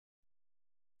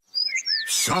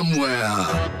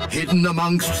Somewhere, hidden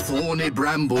amongst thorny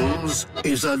brambles,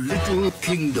 is a little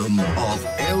kingdom of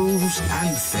elves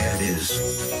and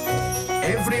fairies.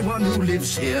 Everyone who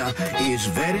lives here is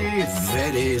very,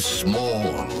 very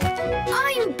small.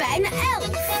 I'm Ben Elf.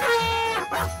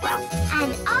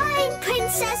 And I'm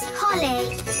Princess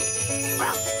Holly.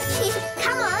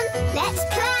 Come on, let's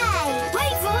play.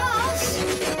 Wait for us.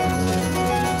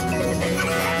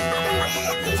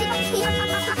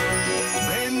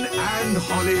 Ben and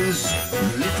Holly's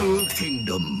Little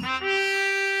Kingdom.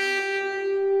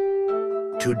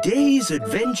 Today's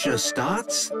adventure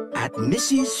starts at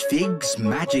Mrs. Fig's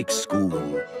magic school.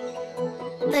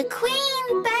 The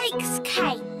Queen bakes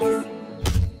cakes.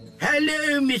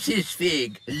 Hello, Mrs.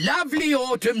 Fig. Lovely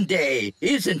autumn day,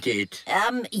 isn't it?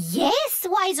 Yes,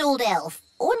 wise old elf.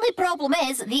 Only problem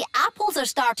is the apples are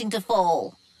starting to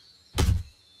fall.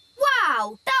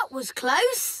 Wow, that was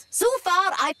close. So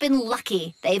far, I've been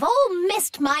lucky. They've all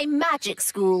missed my magic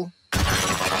school.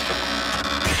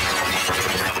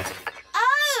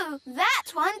 Oh,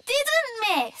 that one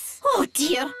didn't miss. Oh,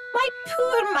 dear. My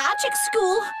poor magic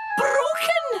school.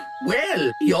 Broken.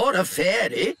 Well, you're a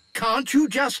fairy. Can't you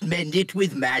just mend it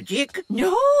with magic?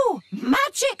 No,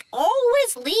 magic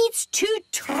always leads to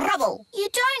trouble. You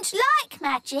don't like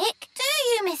magic, do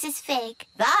you, Mrs. Fig?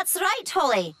 That's right,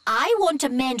 Holly. I want to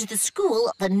mend the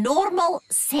school the normal,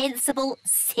 sensible,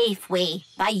 safe way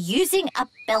by using a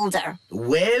builder.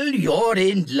 Well, you're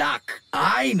in luck.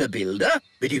 I'm a builder,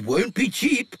 but it won't be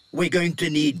cheap. We're going to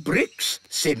need bricks,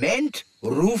 cement,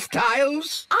 roof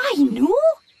tiles. I know.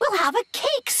 We'll have a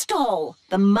cake stall.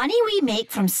 The money we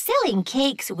make from selling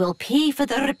cakes will pay for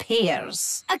the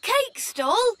repairs. A cake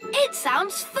stall? It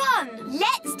sounds fun.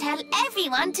 Let's tell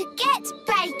everyone to get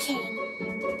baking.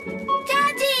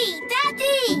 Daddy!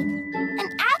 Daddy! An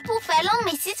apple fell on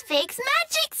Mrs. Fig's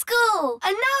magic school.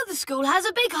 And now the school has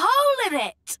a big hole in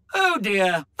it. Oh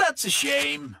dear, that's a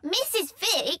shame. Mrs.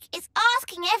 Fig is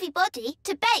asking everybody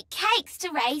to bake cakes to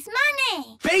raise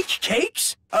money. Bake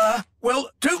cakes?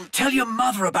 Well, don't tell your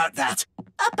mother about that.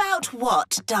 About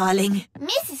what, darling?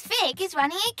 Mrs. Fig is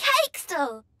running a cake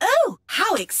stall. Oh,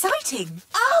 how exciting.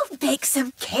 I'll bake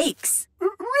some cakes.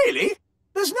 Really?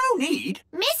 There's no need.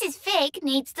 Mrs. Fig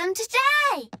needs them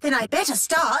today. Then I better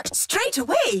start straight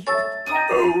away.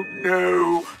 Oh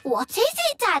no. What is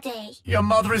it, Daddy? Your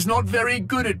mother is not very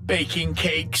good at baking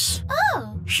cakes.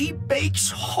 Oh. She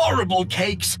bakes horrible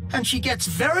cakes, and she gets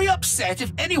very upset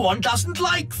if anyone doesn't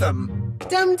like them.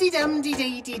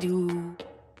 Dum-de-dum-de-dee-dee-doo.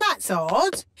 That's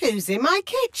odd. Who's in my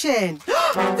kitchen?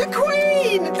 The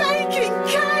Queen! Baking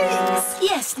cakes!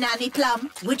 Yes, Nanny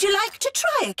Plum. Would you like to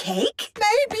try a cake?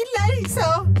 Maybe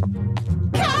later.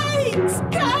 Cakes!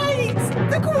 Cakes!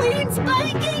 The Queen's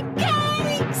baking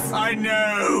cakes! I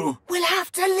know. We'll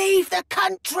have to leave the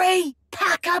country.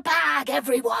 Pack a bag,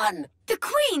 everyone. The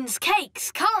Queen's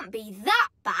cakes can't be that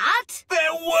bad.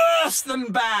 They're worse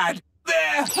than bad.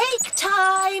 They're... Cake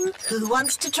time! Who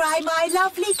wants to try my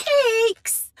lovely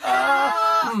cakes?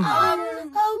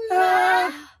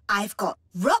 I've got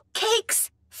rock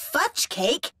cakes, fudge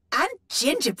cake, and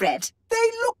gingerbread.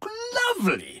 They look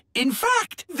lovely. In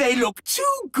fact, they look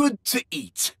too good to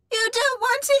eat. You don't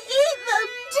want to eat them,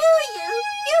 do you?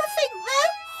 You think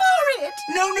they're horrid.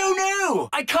 No.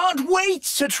 I can't wait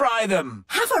to try them.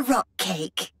 Have a rock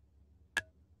cake.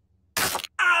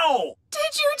 Ow!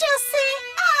 Did you just say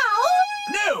ow?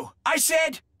 No, I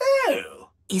said, oh.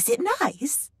 Is it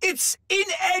nice? It's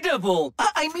inedible.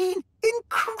 I mean,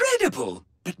 incredible.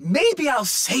 But maybe I'll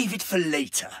save it for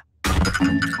later.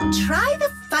 Try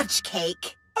the fudge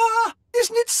cake.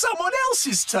 Isn't it someone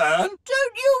else's turn?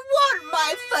 Don't you want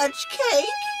my fudge cake?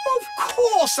 Of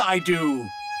course I do.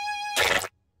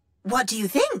 What do you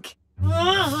think?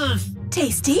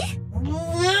 Tasty?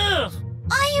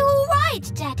 Are you all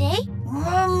right, Daddy?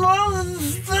 My mouth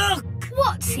is stuck.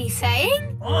 What's he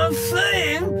saying? I'm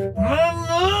saying my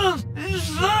mouth is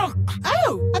stuck.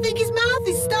 Oh, I think his mouth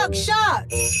is stuck shut.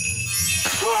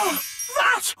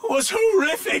 That was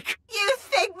horrific. You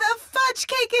think the fudge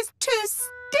cake is too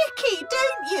sticky,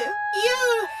 don't you?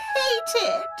 You hate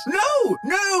it.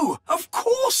 No, of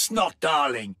course not,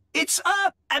 darling. It's,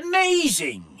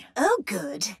 amazing. Oh,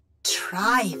 good.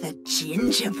 Try the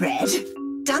gingerbread.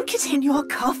 Dunk it in your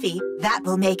coffee. That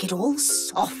will make it all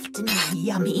soft and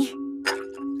yummy.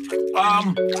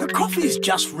 The coffee's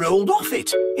just rolled off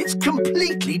it. It's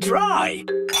completely dry.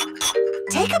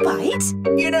 Take a bite.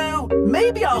 You know,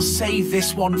 maybe I'll save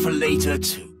this one for later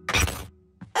too.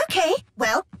 OK,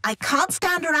 well, I can't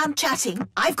stand around chatting.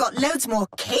 I've got loads more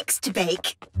cakes to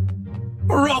bake.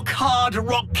 Rock-hard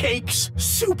rock cakes,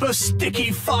 super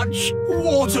sticky fudge,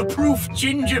 waterproof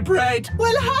gingerbread.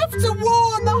 We'll have to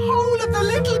warn the whole of the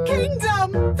little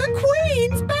kingdom. The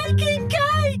Queen's baking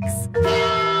cakes!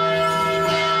 Ah!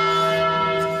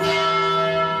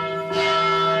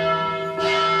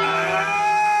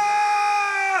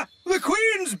 The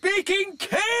Queen's baking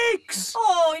cakes!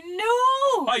 Oh,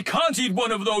 no! I can't eat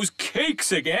one of those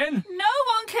cakes again. No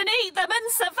one can eat them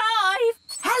and survive.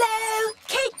 Hello!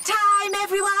 Cake time,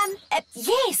 everyone!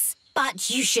 Yes, but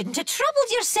you shouldn't have troubled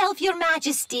yourself, Your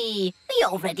Majesty. We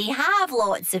already have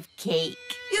lots of cake.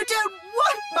 You don't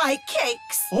want my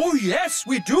cakes! Oh, yes,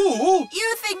 we do.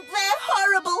 You think they're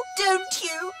horrible, don't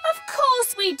you? Of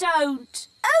course we don't.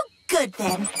 Oh, good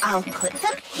then. I'll put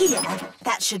them here.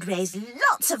 That should raise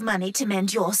lots of money to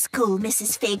mend your school,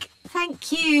 Mrs. Fig.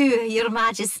 Thank you, Your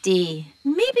Majesty.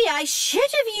 Maybe I should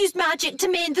have used magic to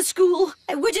mend the school.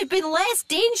 It would have been less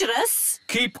dangerous.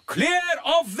 Keep clear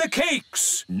of the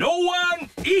cakes. No one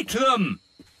eat them.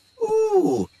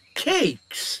 Ooh,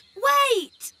 cakes.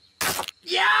 Wait!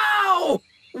 Yow!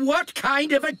 What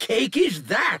kind of a cake is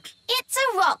that? It's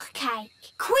a rock cake.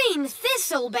 Queen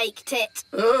Thistle baked it.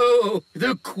 Oh,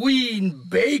 the Queen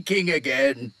baking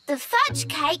again. The fudge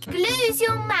cake glues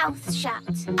your mouth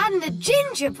shut. And the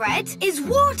gingerbread is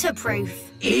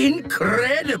waterproof.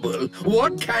 Incredible!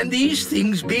 What can these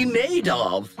things be made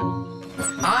of?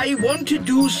 I want to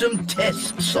do some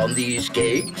tests on these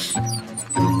cakes.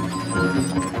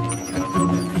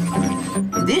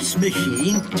 This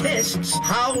machine tests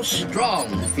how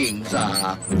strong things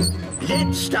are.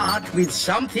 Let's start with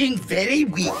something very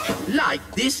weak, like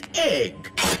this egg.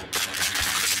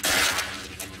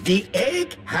 The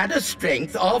egg had a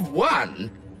strength of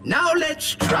 1. Now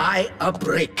let's try a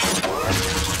brick.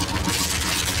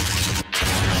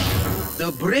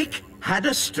 The brick had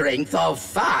a strength of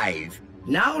 5.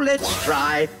 Now let's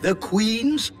try the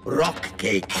Queen's rock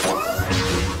cake. 6,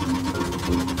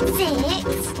 7, 8,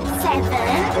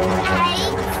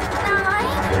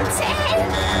 9, 10.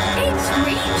 It's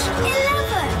reached 11.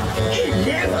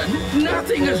 11?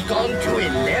 Nothing has gone to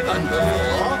 11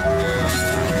 before.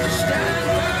 Stand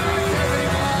back,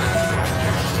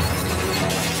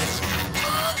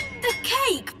 everyone! The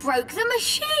cake broke the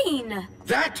machine.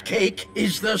 That cake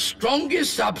is the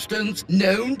strongest substance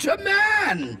known to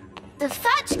man. The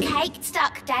fudge cake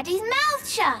stuck Daddy's mouth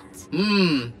shut.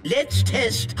 Let's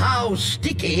test how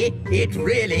sticky it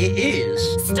really is.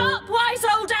 Stop, wise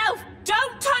old elf!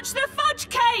 Don't touch the fudge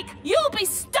cake! You'll be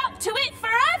stuck to it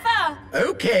forever!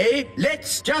 Okay,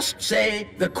 let's just say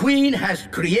the Queen has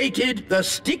created the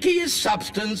stickiest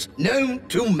substance known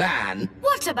to man.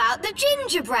 What about the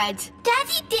gingerbread?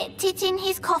 Daddy dipped it in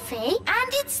his coffee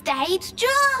and it stayed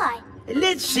dry.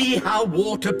 Let's see how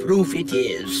waterproof it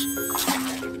is.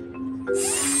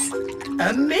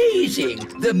 Amazing!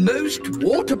 The most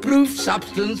waterproof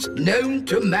substance known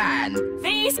to man.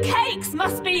 These cakes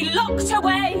must be locked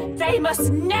away. They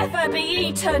must never be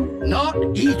eaten. Not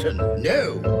eaten,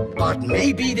 no. But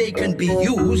maybe they can be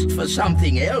used for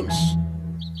something else.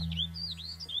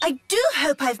 I do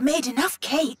hope I've made enough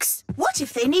cakes. What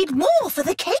if they need more for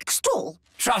the cake stall?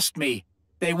 Trust me,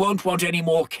 they won't want any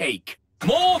more cake.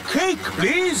 More cake,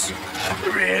 please.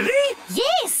 Really?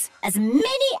 Yes, as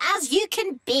many as you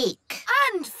can bake.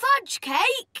 And fudge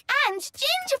cake. And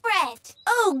gingerbread.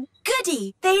 Oh,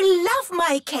 goody. They love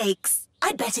my cakes.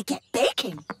 I'd better get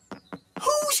baking.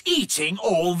 Who's eating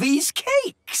all these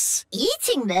cakes?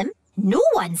 Eating them? No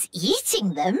one's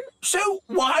eating them. So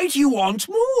why do you want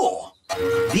more?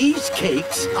 These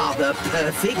cakes are the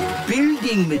perfect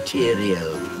building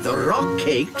material. The rock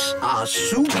cakes are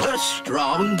super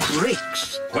strong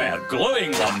bricks. We're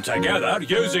gluing them together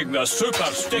using the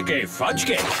super sticky fudge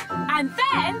cake. And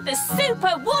then the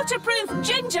super waterproof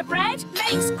gingerbread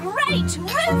makes great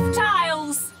roof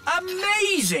tiles.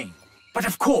 Amazing! But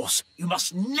of course, you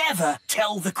must never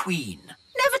tell the Queen.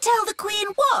 Never tell the Queen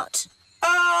what?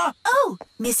 Oh,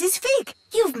 Mrs. Fig,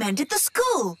 you've mended the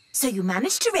school, so you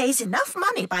managed to raise enough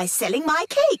money by selling my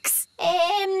cakes.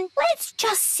 Let's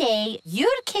just say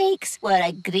your cakes were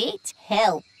a great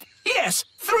help. Yes,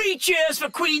 3 cheers for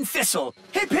Queen Thistle.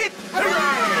 Hip, hip,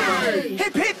 hooray!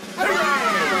 Hip, hip,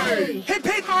 hooray! Hip,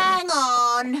 hip. Hang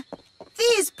on.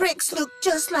 These bricks look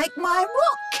just like my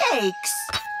rock cakes.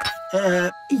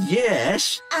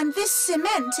 Yes. And this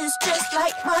cement is just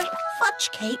like my fudge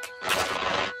cake.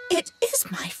 It is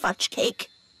my fudge cake.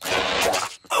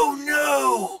 Oh,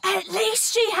 no! At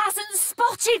least she hasn't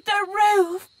spotted the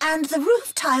roof. And the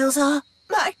roof tiles are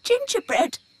my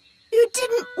gingerbread. You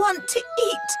didn't want to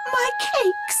eat my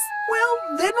cakes.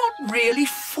 Well, they're not really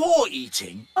for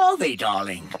eating, are they,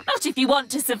 darling? Not if you want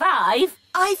to survive.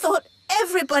 I thought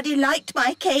Everybody liked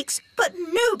my cakes, but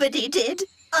nobody did.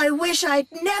 I wish I'd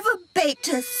never baked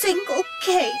a single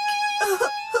cake.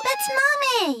 But,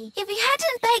 Mummy, if we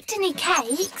hadn't baked any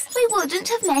cakes, we wouldn't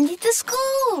have mended the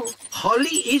school.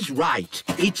 Holly is right.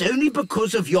 It's only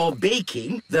because of your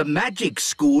baking the magic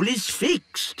school is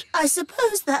fixed. I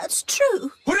suppose that's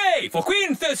true. Hooray for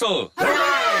Queen Thistle!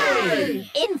 Hooray!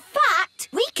 In fact,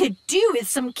 we could do with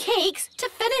some cakes to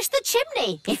finish the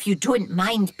chimney, if you don't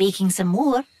mind baking some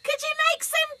more. Could you make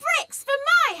some bricks for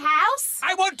my house?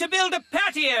 I want to build a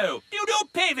patio. Do you do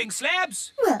paving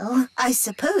slabs? Well, I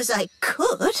suppose I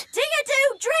could. Do you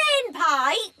do drain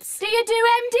pipes? Do you do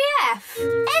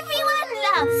MDF? Everyone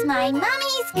loves my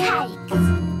mummy's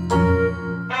cakes.